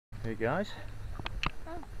Hey guys,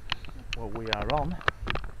 well we are on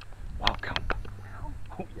wildcamp.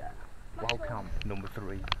 Oh yeah, wildcamp number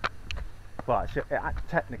 3. Well actually,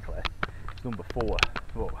 technically it's number 4,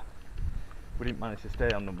 but we didn't manage to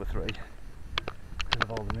stay on number 3 because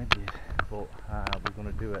of all the midges, but we're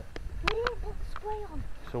going to do it. We didn't put the spray on.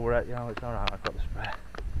 So we're at, yeah, it's alright, I've got the spray.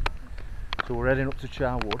 So we're heading up to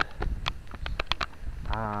CharWood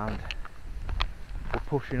and we're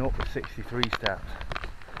pushing up the 63 steps.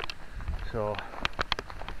 So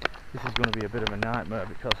this is going to be a bit of a nightmare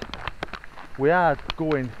because we are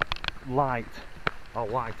going light or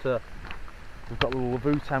lighter. We've got the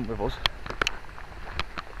Lavvu tent with us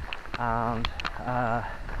and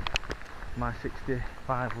my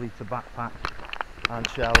 65 litre backpack, and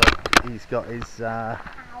Charlotte, he's got his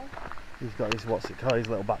what's it called, his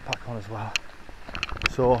little backpack on as well.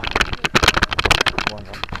 So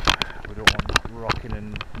we don't want that rocking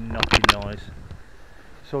and knocking noise.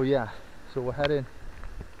 So yeah, so we're heading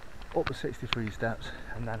up the 63 steps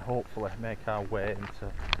and then hopefully make our way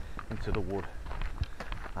into the wood.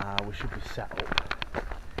 We should be set up,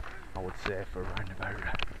 I would say, for around about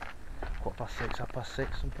 6:15, 6:30,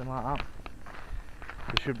 something like that.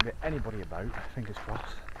 There shouldn't be anybody about, fingers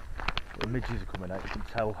crossed. The midges are coming out, you can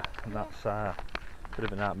tell, and that's a bit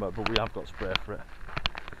of a nightmare, but we have got spray for it.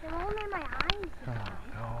 They're all in my eyes. Oh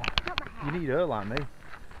no, Not my hair. you need her like me.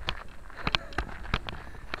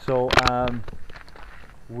 So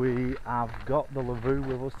we have got the Lavvu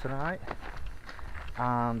with us tonight,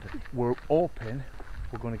 and we're hoping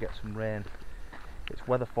we're going to get some rain. It's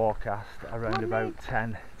weather forecast around about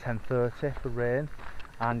 10:30 for rain,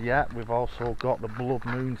 and yeah, we've also got the blood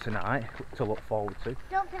moon tonight to look forward to.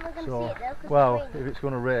 Don't think we're going to see it though. Well, if it's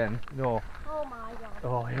going to rain, no. Oh my god.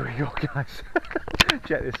 Oh, here we go, guys.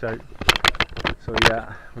 Check this out. So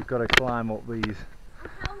yeah, we've got to climb up these. I'm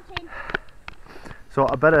counting. So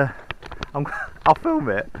I'll film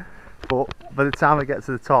it, but by the time I get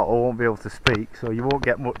to the top, I won't be able to speak, so you won't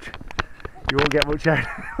get much. You won't get much out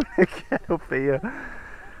when I get up here.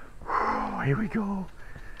 Whew, here we go.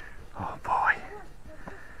 Oh boy.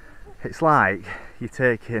 It's like you're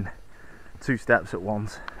taking 2 steps at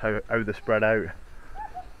once, how they're spread out.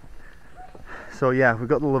 So yeah, we've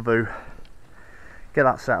got the Lavvu. Get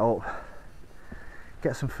that set up.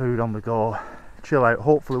 Get some food on the go. Chill out.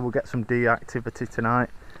 Hopefully we'll get some activity tonight.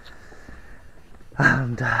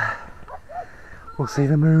 And we'll see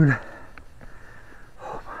the moon.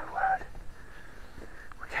 Oh my word.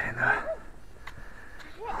 We're getting there.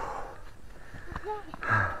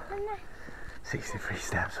 63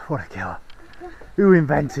 steps. What a killer. Who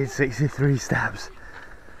invented 63 steps?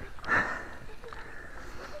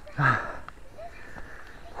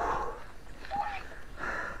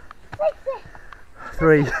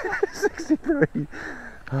 63.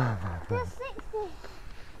 Oh my god. 60.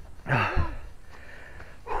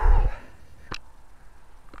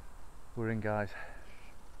 We're in, guys.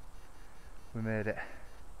 We made it.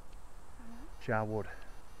 CharWood.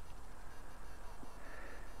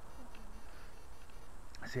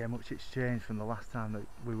 See how much it's changed from the last time that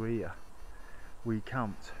we were here. We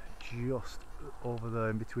camped just over there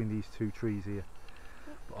in between these 2 trees here.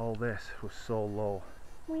 But all this was so low.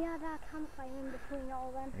 We had our campfire in between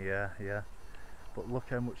all them. Yeah. But look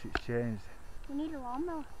how much it's changed. We need a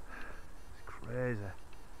lawnmower. It's crazy.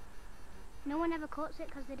 No one ever cuts it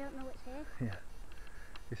because they don't know it's here. Yeah.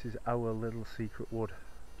 This is our little secret wood.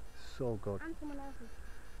 So good. And someone else's.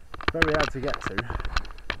 Very hard to get to.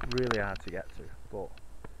 Really hard to get to. But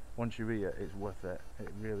once you're here, it's worth it.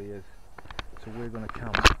 It really is. So we're going to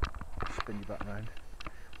camp. Spin you back around.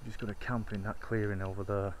 We're just going to camp in that clearing over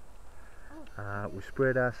there. We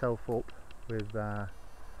sprayed ourselves up with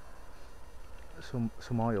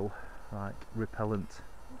some oil, like repellent.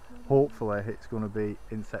 Hopefully it's going to be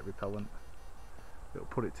insect repellent. It'll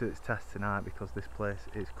put it to its test tonight because this place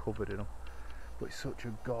is covered in them. But it's such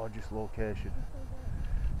a gorgeous location.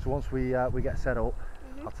 So once we get set up,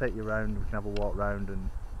 I'll take you around. We can have a walk round and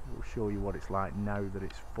we'll show you what it's like now that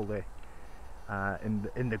it's fully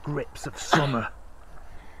in the grips of summer.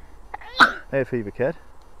 Hey, fever kid.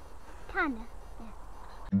 Kinda, yeah.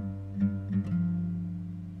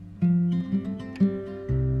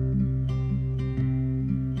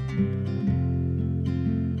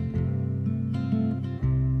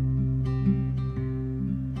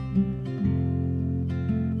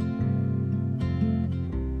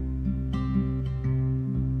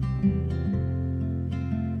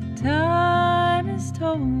 Time has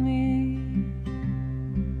told me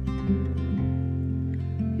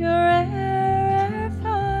you're rare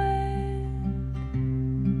find,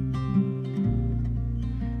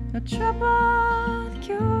 a troubled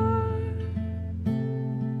cure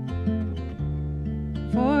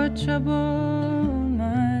troubled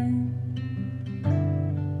mind.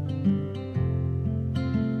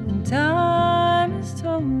 And time has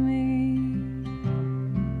told me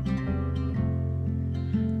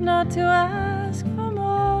not to ask for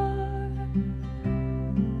more.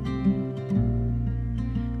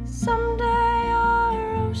 Someday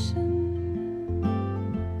our ocean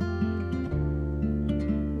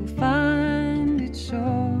will find its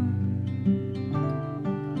shore.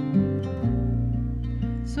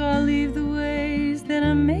 So I'll leave the ways that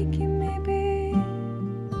are making me be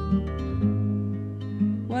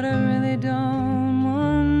what I really don't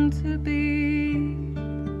want to be.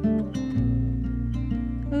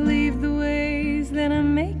 I'll leave the ways that are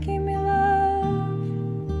making me love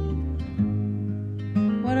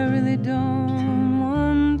what I really don't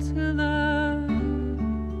want to love.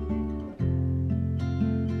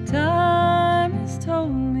 Time has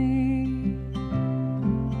told me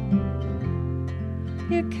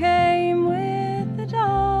you came with the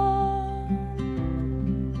dawn,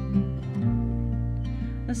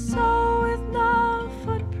 a soul with no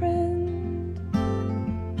footprint,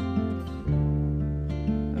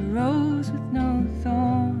 a rose with no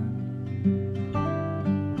thorn.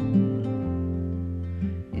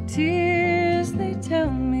 Your tears, they tell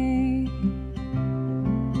me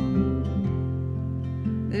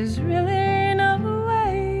there's really no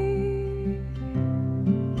way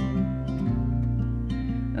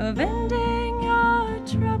of ending your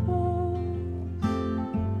troubles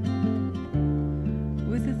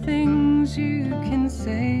with the things you can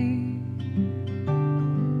say.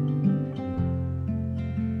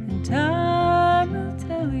 And time will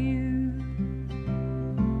tell you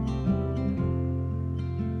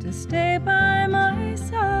to stay by my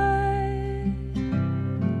side,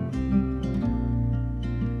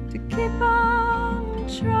 to keep on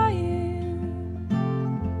trying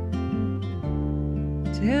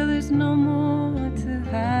till there's no more to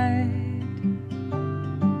hide.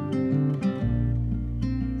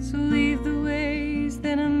 So leave the ways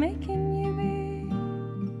that are making you be.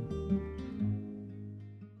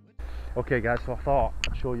 Okay guys, so I thought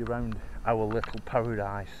I'd show you around our little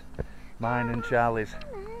paradise, mine and Charlie's.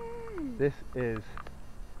 This is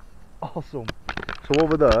awesome. So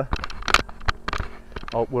over there,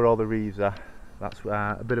 where all the reeds are, that's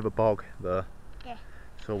a bit of a bog there. Yeah.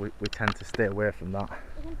 So we tend to stay away from that.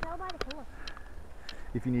 You can tell by the colour.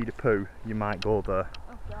 If you need a poo, you might go there.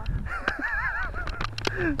 Oh god.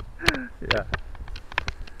 Yeah.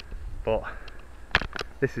 But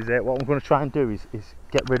this is it. What I'm going to try and do is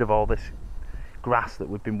get rid of all this grass that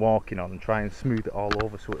we've been walking on and try and smooth it all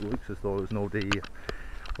over so it looks as though there's no deer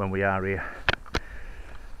when we are here.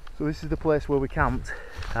 So this is the place where we camped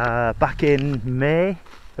back in May,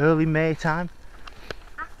 early May time.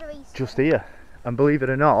 After Easter. Just here. And believe it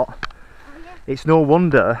or not, Oh, yeah. it's no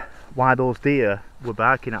wonder why those deer were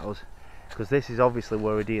barking at us, because this is obviously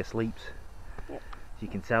where a deer sleeps. Yep. You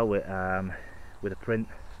can tell with a print.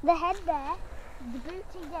 The head there, the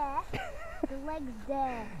booty there, the legs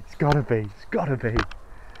there. It's gotta be.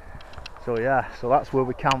 So yeah, so that's where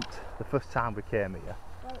we camped the first time we came here.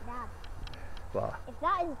 Wait, Dad. But If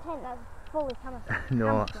that is a tent, that's fully camouflage.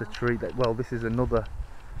 no, that's a tree. Well, this is another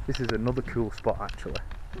cool spot actually,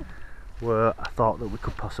 where I thought that we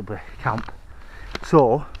could possibly camp.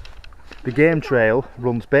 So the game trail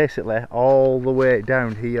runs basically all the way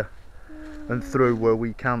down here and through where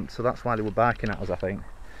we camped, so that's why they were barking at us, I think.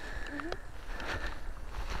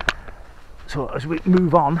 So as we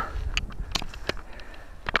move on,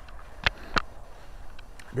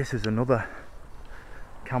 this is another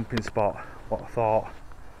camping spot, what I thought.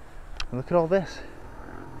 And look at all this.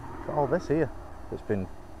 Look at all this here that's been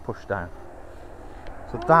pushed down.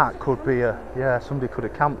 So that could be somebody could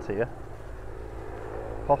have camped here.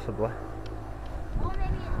 Possibly. Or maybe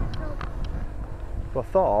it's a club. But I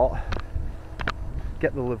thought,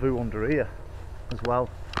 get the Lavvu under here as well.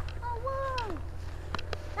 Oh, whoa!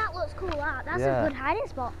 That looks cool, that. That's Yeah. a good hiding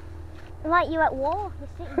spot. Like you at war. You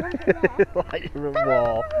sit there. Like you're at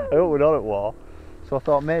war. I hope we're not at war. So I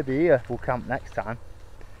thought maybe here we'll camp next time.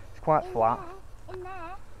 It's quite flat. In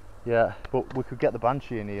there. Yeah, but we could get the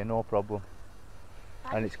banshee in here, no problem.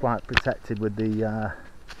 And it's quite protected with the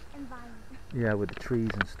Environment. with the trees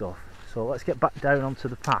and stuff. So let's get back down onto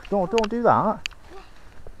the path. No, don't do that. I'm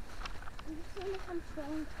just seeing if I'm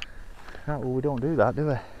strong. Right, well, we don't do that, do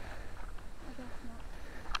we? I guess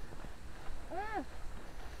not.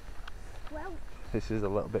 Well, This is a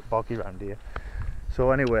little bit boggy around here.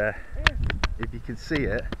 So anyway, if you can see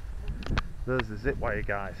it, there's the zip wire,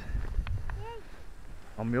 guys.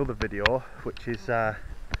 On my other video, which is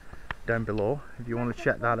down below, if you want to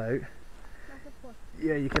check that out.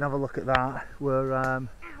 yeah, you can have a look at that. Where I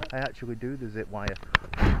actually do the zip wire.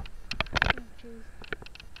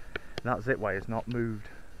 That zip wire's not moved.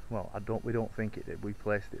 Well, we don't think it did. We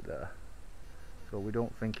placed it there, so we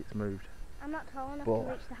don't think it's moved. I'm not tall enough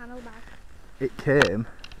to reach the handlebar. It came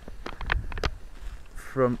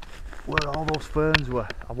from where all those ferns were.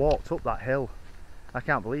 I walked up that hill. I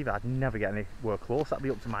can't believe it. I'd never get anywhere close. That'd be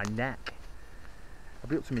up to my neck. I'd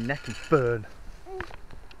be up to my neck in fern.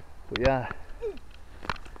 But yeah.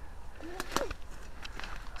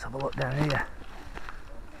 Let's have a look down here.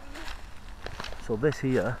 So this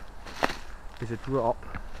here is a drop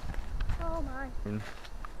into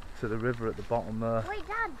the river at the bottom there. Wait,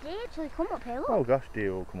 Dad, deer actually come up here, look. Oh gosh,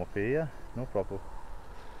 deer will come up here, yeah. No problem.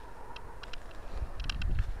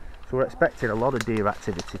 So we're expecting a lot of deer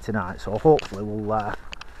activity tonight, so hopefully we'll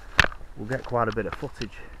get quite a bit of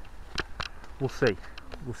footage. We'll see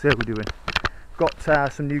how we're doing.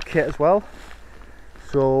 Got some new kit as well,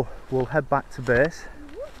 so we'll head back to base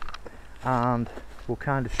and we'll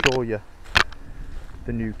kind of show you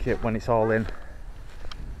the new kit when it's all in.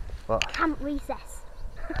 But Camp recess.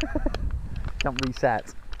 Camp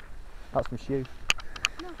reset. That's my shoe.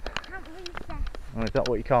 No, camp recess. Oh, is that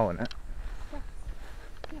what you're calling it?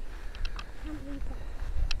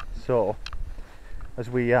 So, as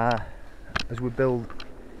we build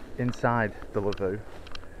inside the Lavvu,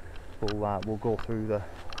 we'll go through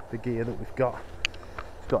the gear that we've got.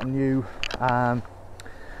 It's got a new,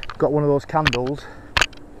 got one of those candles.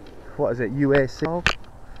 What is it? UAC,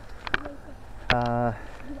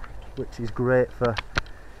 which is great for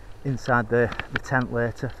inside the tent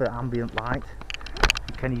later for ambient light.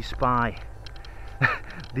 And can you spy?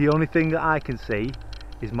 The only thing that I can see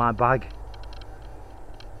is my bag.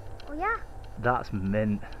 Oh yeah? That's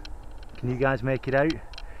mint. Can you guys make it out?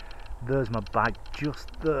 There's my bag just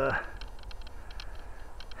there.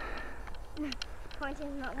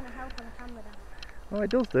 Pointing's not going to help on the camera then. Oh, it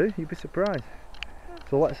does do. You'd be surprised.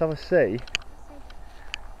 So let's have a see.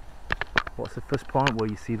 What's the first point where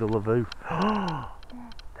you see the Lavvu? Oh,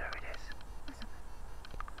 there it is.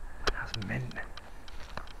 That's mint.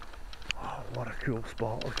 Oh, what a cool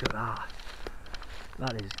spot. Look at that.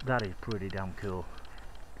 That is pretty damn cool.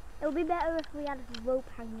 It would be better if we had a rope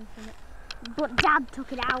hanging from it. But Dad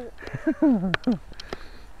took it out.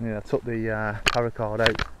 Yeah, I took the paracord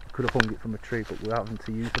out. Could have hung it from a tree, but we're having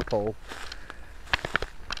to use the pole,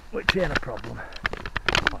 which ain't a problem.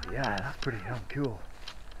 Oh yeah, that's pretty damn cool.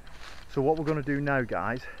 So what we're going to do now,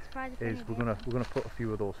 guys, is we're gonna put a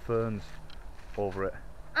few of those ferns over it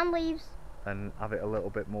and leaves and have it a little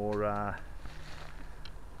bit more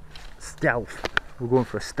stealth. We're going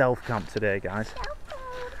for a stealth camp today, guys.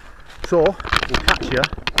 So we'll catch you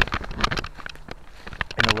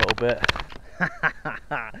in a little bit.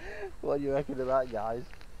 What do you reckon of that, guys?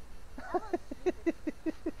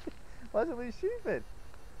 Why is it really stupid?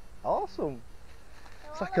 Awesome.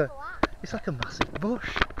 It's like a massive bush.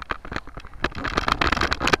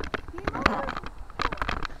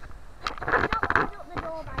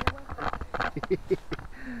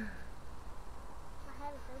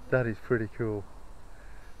 That is pretty cool.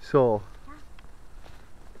 So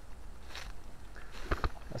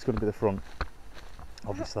that's going to be the front,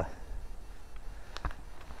 obviously.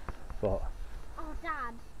 But oh, Dad,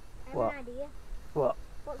 I have what? an idea. What?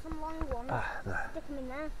 Put some long ones. Stick them in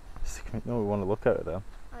there. No, we want to look at it though.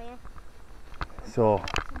 Oh yeah. So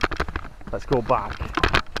let's go back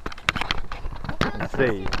and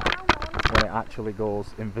see when it actually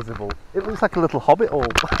goes invisible. It looks like a little hobbit hole.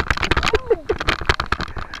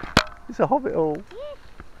 It's a hobbit hole.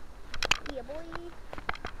 Yeah, boy.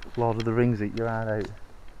 Lord of the Rings, eat your heart out.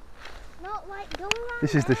 Not like, go around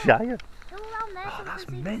This is the there. Shire. Go around there. Oh, So that's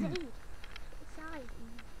we can mint. see the side.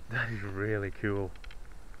 That is really cool.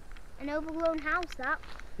 An overgrown house, that.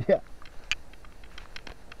 Yeah.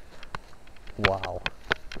 Wow.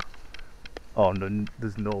 Oh no,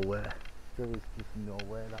 there's nowhere. There is just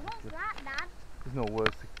nowhere. What's that, Dad? There's no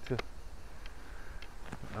words to.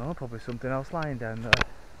 Oh, probably something else lying down there.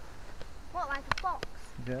 What, like a fox?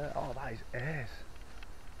 Yeah. Oh, that is ace.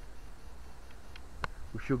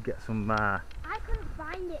 We should get some I couldn't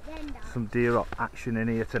find it then, Dad. some deer action in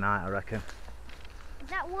here tonight, I reckon. Is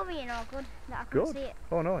that worrying or good that I couldn't Good. see it?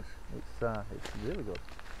 Oh no, it's really good.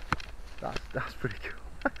 That's pretty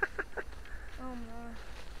cool. Oh no.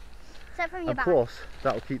 Except from your And back. plus,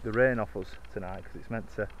 that'll keep the rain off us tonight because it's meant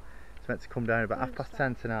to come down about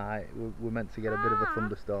 10:30 tonight. We're meant to get a bit of a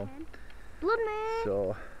thunderstorm. Blood moon.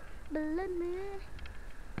 So Blood moon.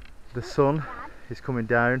 the sun Dad. is coming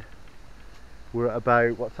down. We're at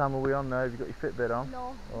about, what time are we on now? Have you got your Fitbit on?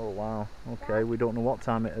 No. Oh wow. Okay, we don't know what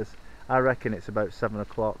time it is. I reckon it's about 7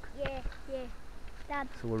 o'clock. Yeah, yeah. Dad,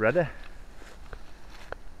 So we're ready.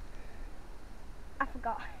 I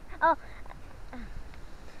forgot. Oh,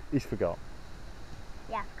 He's forgot.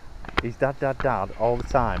 yeah. He's dad all the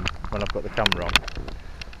time when I've got the camera on,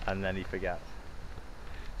 and then he forgets.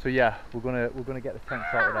 So yeah, we're gonna get the tent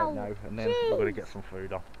sorted out now, and then we're gonna get some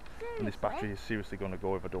food on. And this battery is seriously gonna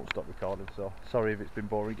go if I don't stop recording. So sorry if it's been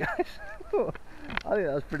boring, guys. I think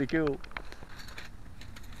that's pretty cool.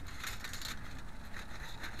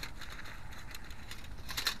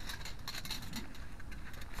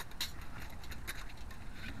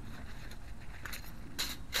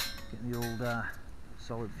 Getting the old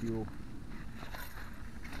solid fuel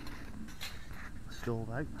stove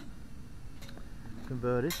out,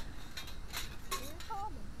 converted.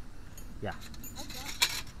 Yeah.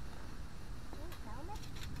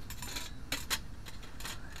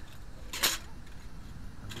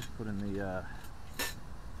 I'm just putting the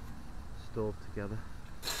stove together.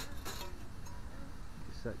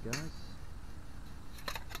 Get set, guys.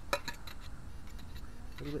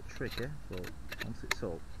 A little bit tricky, but once it's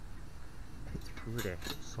up, it's pretty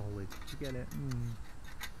solid. You get it? I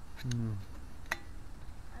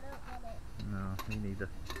don't get it. No, me neither.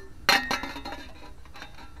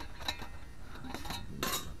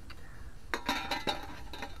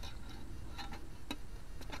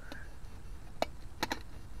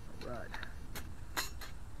 Right.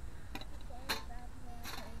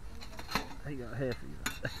 I got hair for you.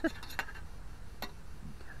 Okay.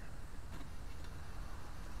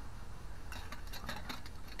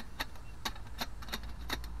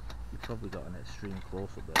 You've probably got an extreme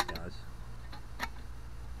close up there, guys.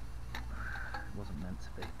 It wasn't meant to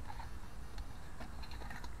be.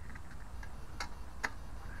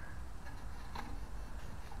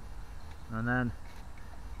 And then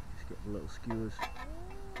just get the little skewers,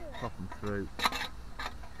 pop them through. I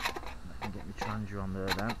can get my transier on there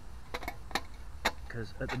then,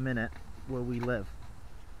 because at the minute where we live,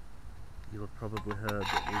 you'll have probably heard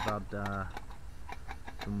that we've had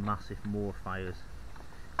some massive moor fires,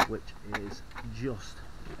 which is just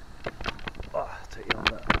take you on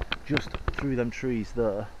there, just through them trees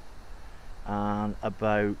there, and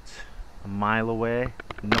about a mile away,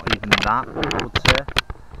 not even that, I would say.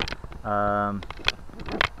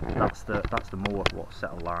 That's the moor what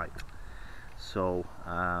set alight. So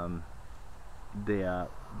they are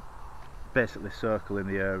basically circling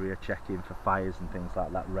the area, checking for fires and things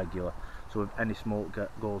like that regular. So if any smoke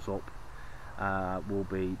goes up, we'll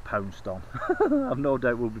be pounced on. I've no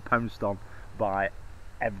doubt we'll be pounced on by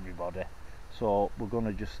everybody. So we're going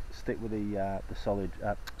to just stick with the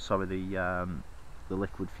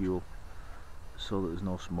liquid fuel, so that there's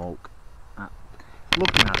no smoke.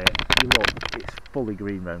 Looking at it, you look, it's fully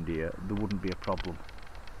green round here. There wouldn't be a problem,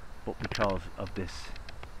 but because of this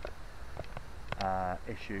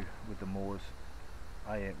issue with the moors,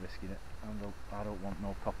 I ain't risking it. I don't want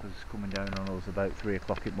no coppers coming down on us about 3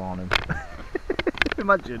 o'clock in the morning.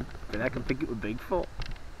 Imagine, then I can think it was Bigfoot.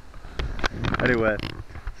 Anyway,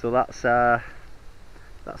 so that's the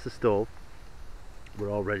stove. We're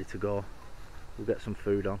all ready to go. We'll get some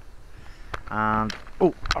food on, and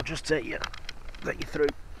oh, I'll just take you through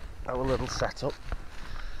our little setup.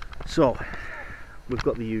 So we've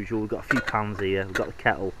got the usual. We've got a few pans here. We've got the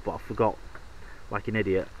kettle, but I forgot, like an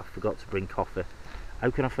idiot, I forgot to bring coffee. How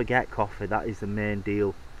can I forget coffee? That is the main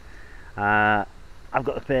deal. I've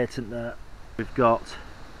got the patent there. We've got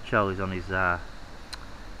Charlie's on his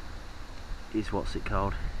what's it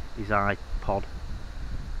called? His iPod.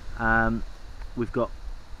 I've got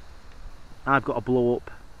a blow up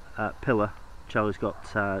pillar. Charlie's got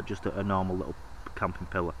just a normal little camping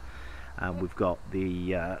pillar. We've got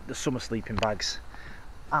the summer sleeping bags,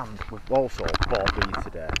 and we've also bought these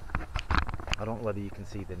today. I don't know whether you can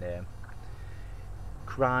see the name.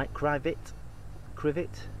 Crivet,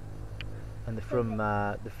 and they're from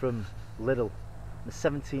Lidl.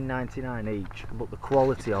 They're $17.99 each, but the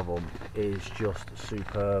quality of them is just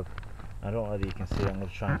superb. I don't know whether you can see it. I'm going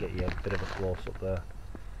to try and get you a bit of a close up there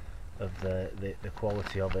of the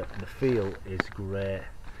quality of it. The feel is great.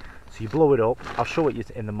 So you blow it up. I'll show it you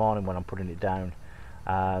in the morning when I'm putting it down.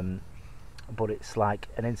 But it's like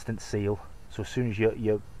an instant seal. So as soon as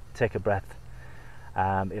you take a breath,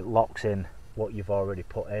 it locks in what you've already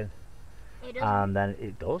put in. It doesn't. And then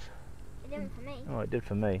it does. It didn't for me. Oh, it did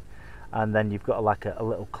for me. And then you've got like a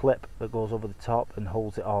little clip that goes over the top and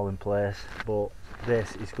holds it all in place. But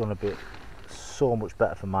this is going to be so much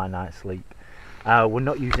better for my night's sleep. We're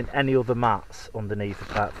not using any other mats underneath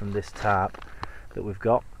apart from this tarp that we've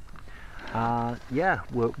got. Yeah,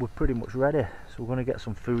 we're pretty much ready. So we're going to get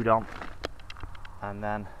some food on, and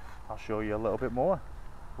then I'll show you a little bit more.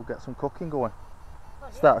 We'll get some cooking going.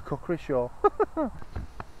 Start a cookery show.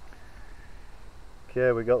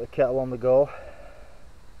 Okay, we got the kettle on the go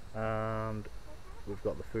and we've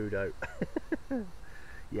got the food out.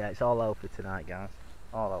 Yeah, it's all healthy tonight, guys.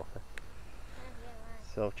 All healthy.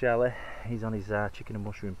 So Charlie, he's on his chicken and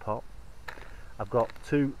mushroom pot. I've got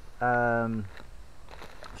two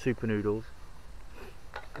super noodles.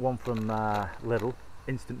 One from Lidl,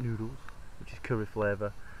 instant noodles, which is curry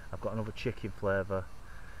flavour. I've got another chicken flavour.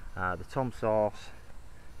 The tom sauce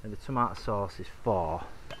and the tomato sauce is for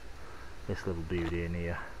this little beauty in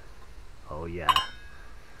here. Oh yeah.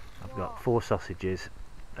 I've got 4 sausages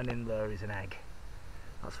and in there is an egg.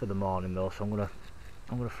 That's for the morning though, so I'm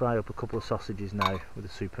gonna fry up a couple of sausages now with the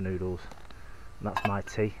super noodles. And that's my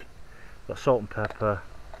tea. Got salt and pepper.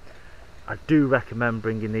 I do recommend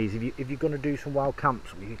bringing these if you're going to do some wild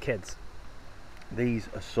camps with your kids. These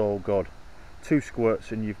are so good. 2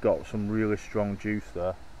 squirts and you've got some really strong juice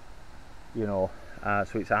there, you know,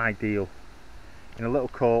 so it's ideal in a little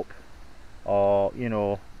cup, or you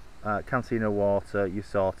know, canteen of water. You're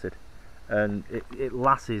sorted, and it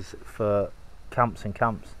lasts for camps and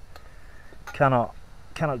camps. Cannot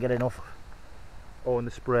get enough. Oh, and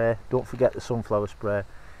the spray, don't forget the sunflower spray.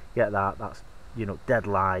 Get that, that's, you know, dead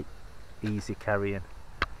light, easy carrying.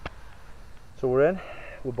 So we're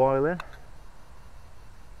boiling.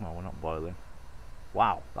 No, we're not boiling.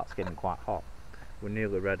 Wow, that's getting quite hot. We're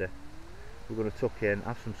nearly ready. We're going to tuck in,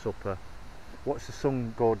 have some supper, watch the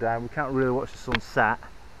sun go down. We can't really watch the sun set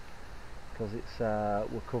because it's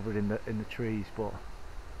we're covered in the trees, but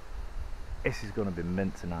this is going to be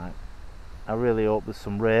mint tonight. I really hope there's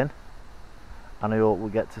some rain, and I hope we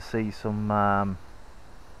get to see some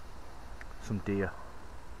deer.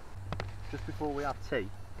 Just before we have tea,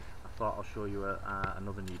 I thought I'll show you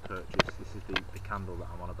another new purchase. This is the candle that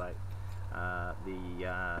I'm on about.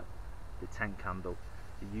 The tent candle,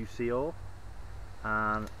 the UCO,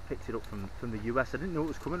 and picked it up from the US. I didn't know it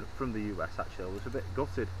was coming from the US actually. I was a bit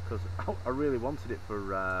gutted because I really wanted it for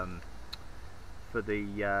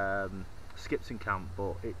the Skipson camp,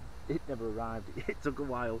 but it never arrived. It took a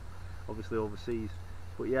while, obviously overseas,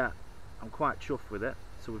 but yeah, I'm quite chuffed with it.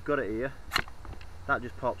 So we've got it here. That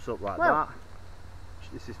just pops up like that.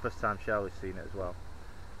 This is the first time Charlie's seen it as well.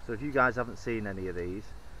 So if you guys haven't seen any of these,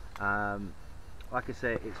 like I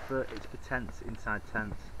say, it's for tents, inside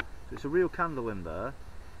tents. So it's a real candle in there.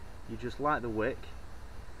 You just light the wick,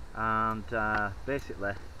 and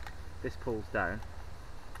basically this pulls down.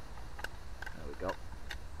 There we go.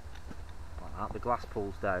 Like that. The glass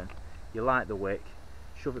pulls down. You light the wick,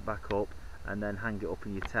 shove it back up, and then hang it up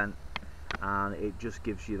in your tent, and it just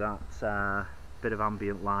gives you that bit of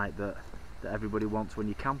ambient light that everybody wants when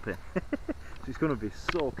you're camping. So it's going to be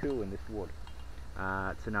so cool in this wood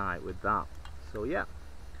tonight with that. So yeah,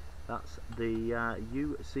 that's the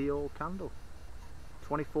UCO candle,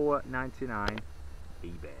 $24.99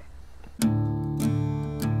 eBay.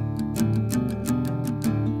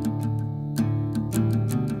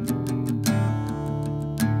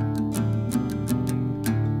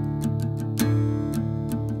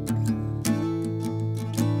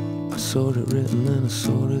 I saw it written and I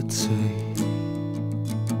saw it say,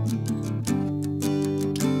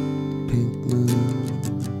 pink moon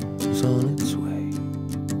is on its way,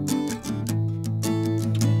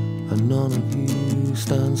 and none of you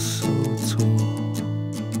stand so tall.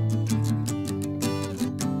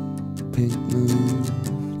 Pink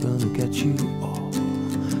moon gonna get you all.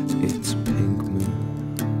 It's pink moon.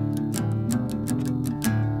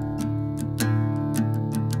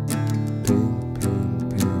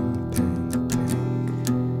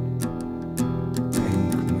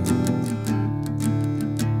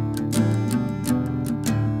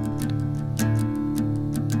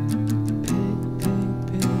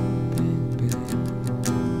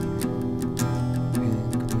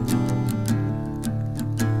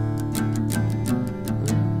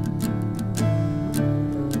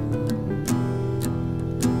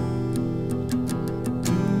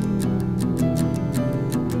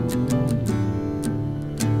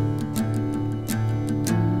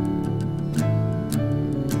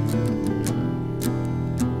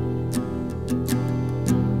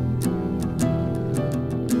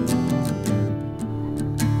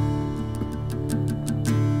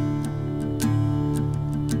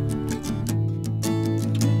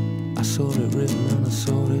 I saw it written and I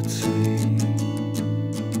saw it say,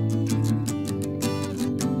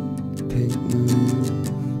 pink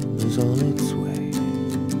moon is on its way,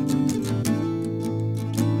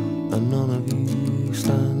 and none of you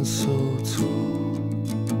stand so tall.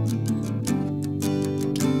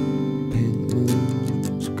 Pink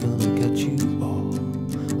moon's gonna get you all.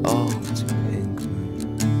 Oh, it's pink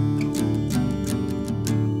moon.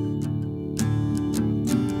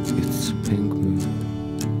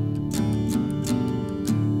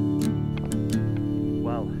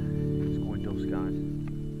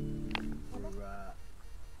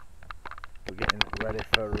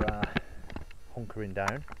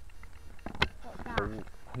 down. What's that?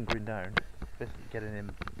 Hunkering down. Basically getting in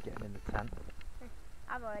the tent.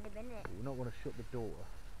 I've already been in it. We're not going to shut the door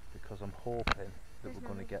because I'm hoping that we're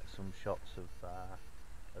going to get some shots of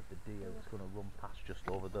the deer that's going to run past just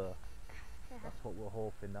over there. That's what we're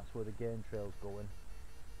hoping. That's where the game trail's going,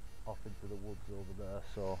 off into the woods over there.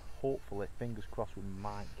 So hopefully, fingers crossed, we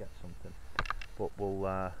might get something. But we'll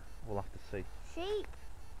have to see. Sheep.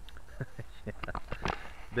 Yeah.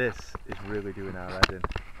 This is really doing our head in.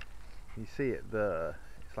 You see it there?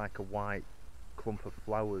 It's like a white clump of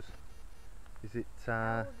flowers. Is it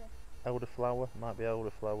elderflower? Might be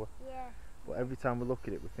elderflower. Yeah. But every time we look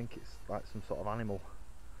at it, we think it's like some sort of animal.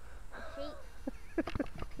 Sheep.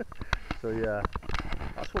 So yeah,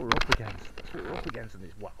 that's what we're up against. That's what we're up against in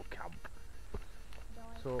this wild camp.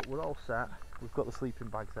 So we're all set. We've got the sleeping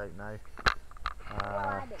bags out now.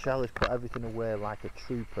 Charlie's put everything away like a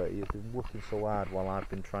trooper. He has been working so hard while I've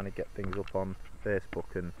been trying to get things up on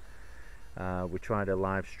Facebook, and we tried a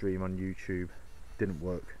live stream on YouTube. Didn't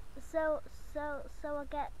work. So I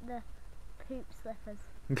get the poop slippers.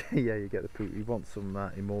 Yeah, you get the poop. You want some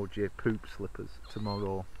emoji poop slippers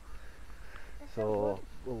tomorrow. So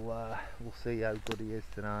we'll see how good he is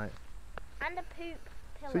tonight. And a poop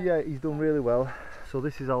pillow. So yeah, he's done really well. So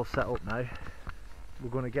this is all set up now. We're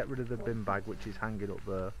going to get rid of the bin bag, which is hanging up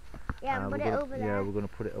there. Yeah, and put it over there. Yeah, we're going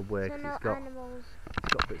to put it away So because no animals.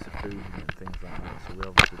 it's got bits of food in it and things like that. So we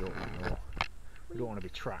obviously don't want to know. We don't want to be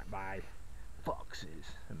tracked by foxes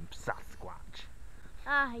and Sasquatch.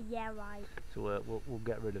 Ah, yeah, right. So we'll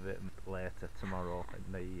get rid of it later tomorrow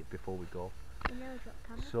before we go. You know what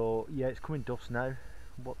camera? So yeah, it's coming dusk now.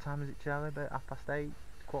 What time is it, Charlie? About 8:30,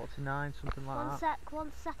 8:45, something like that.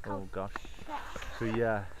 One sec. Oh gosh. So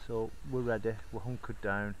yeah, so we're ready. We're hunkered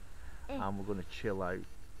down, and we're going to chill out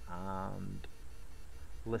and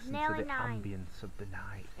listen to the ambience of the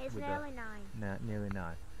night. It's nearly 9. Nearly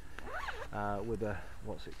 9. With a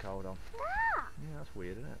what's it called on? Ah! Yeah, that's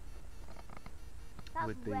weird, isn't it? That's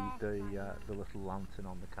With the little lantern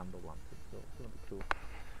on, the candle lantern. So it's going to be cool.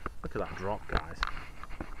 Look at that drop, guys.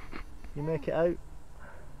 You make it out?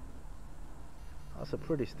 That's a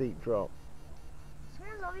pretty steep drop.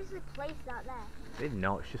 Someone's obviously placed that there. Did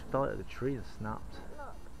not, it's just fell out of the tree and snapped.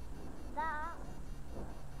 Look, that.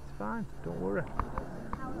 It's fine, don't worry.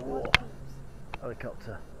 How it Whoa. keeps.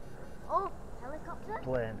 Helicopter. Oh, helicopter.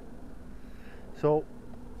 Plane. So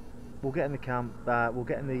we'll get in the camp. We'll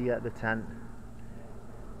get in the tent.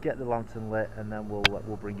 Get the lantern lit, and then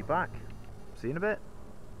we'll bring you back. See you in a bit.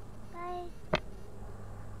 Bye.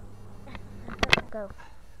 Go.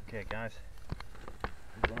 Okay, guys.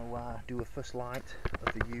 We're gonna do a first light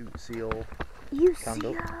of the UCO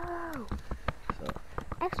candle. So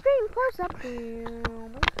Extreme close up.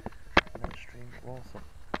 extreme close up.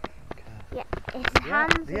 Okay. Yeah, his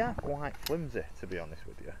hands. They are quite flimsy, to be honest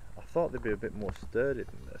with you. I thought they'd be a bit more sturdy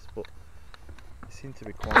than this, but they seem to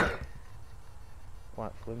be quite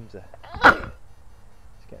flimsy.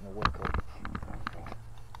 It's getting a wick up.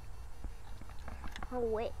 A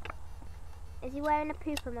wick. Is he wearing a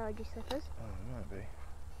poop emoji slippers? Oh, it might be.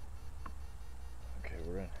 Okay,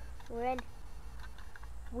 we're in. We're in.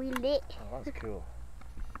 We lit. Oh, that's cool.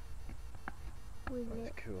 We lit.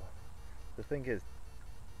 That's cool. The thing is,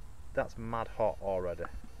 that's mad hot already.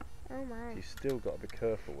 Oh my. You've still got to be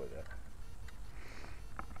careful with it.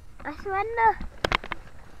 I surrender.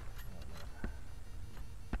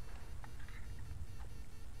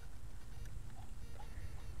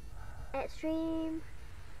 Extreme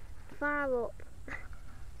far up.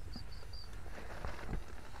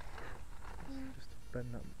 Just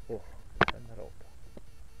bend that. Oh, bend that up.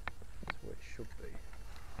 That's where it should be.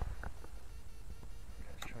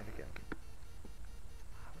 Let's try it again.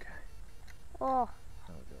 Okay. Oh,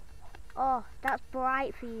 There we go. oh, that's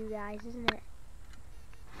bright for you guys, isn't it?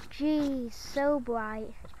 Jeez, so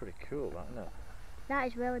bright. That's pretty cool, that, isn't it? That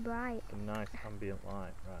is really bright. A nice ambient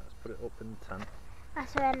light. Right, let's put it up in the tent. I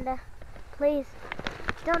surrender. Please,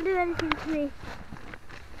 don't do anything to me.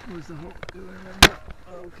 Where's the hook doing? Remember?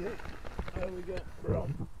 Okay, there we go. We're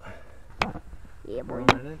on. Yeah, boy. We're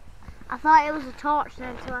on in. I thought it was a torch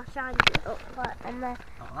then, so I shined it up and there.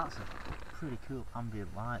 Oh, that's a pretty cool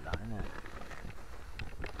ambient light, that, isn't it?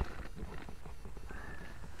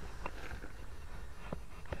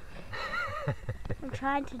 I'm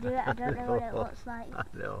trying to do it, I don't know what it looks like. I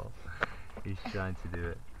know. He's trying to do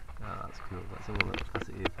it. Oh, that's cool. Let's have a look. Pass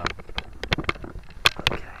it here, pal.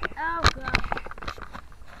 Okay. Oh god.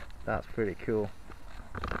 That's pretty cool.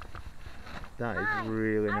 That is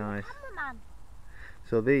really nice. Cameraman.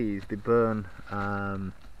 So these, they burn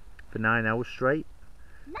for 9 hours straight.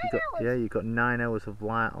 9 hours? hours? Yeah, you've got 9 hours of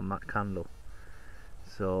light on that candle.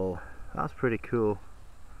 So that's pretty cool.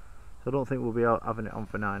 So I don't think we'll be out having it on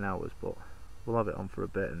for 9 hours, but we'll have it on for a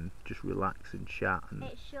bit and just relax and chat. And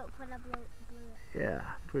It shook when I blew it. yeah,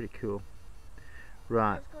 pretty cool.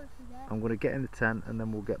 Right, Let's go through there. I'm going to get in the tent and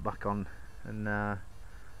then we'll get back on and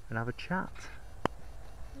have a chat.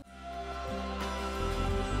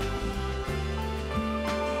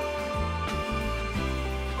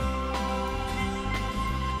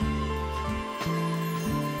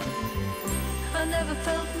 I never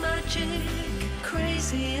felt magic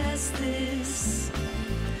crazy as this.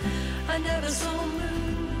 I never saw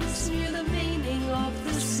moons, knew the meaning of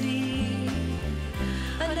the sea.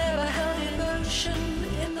 I never held emotion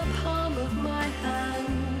in the palm of my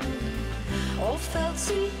hand, or felt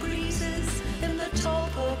sea breeze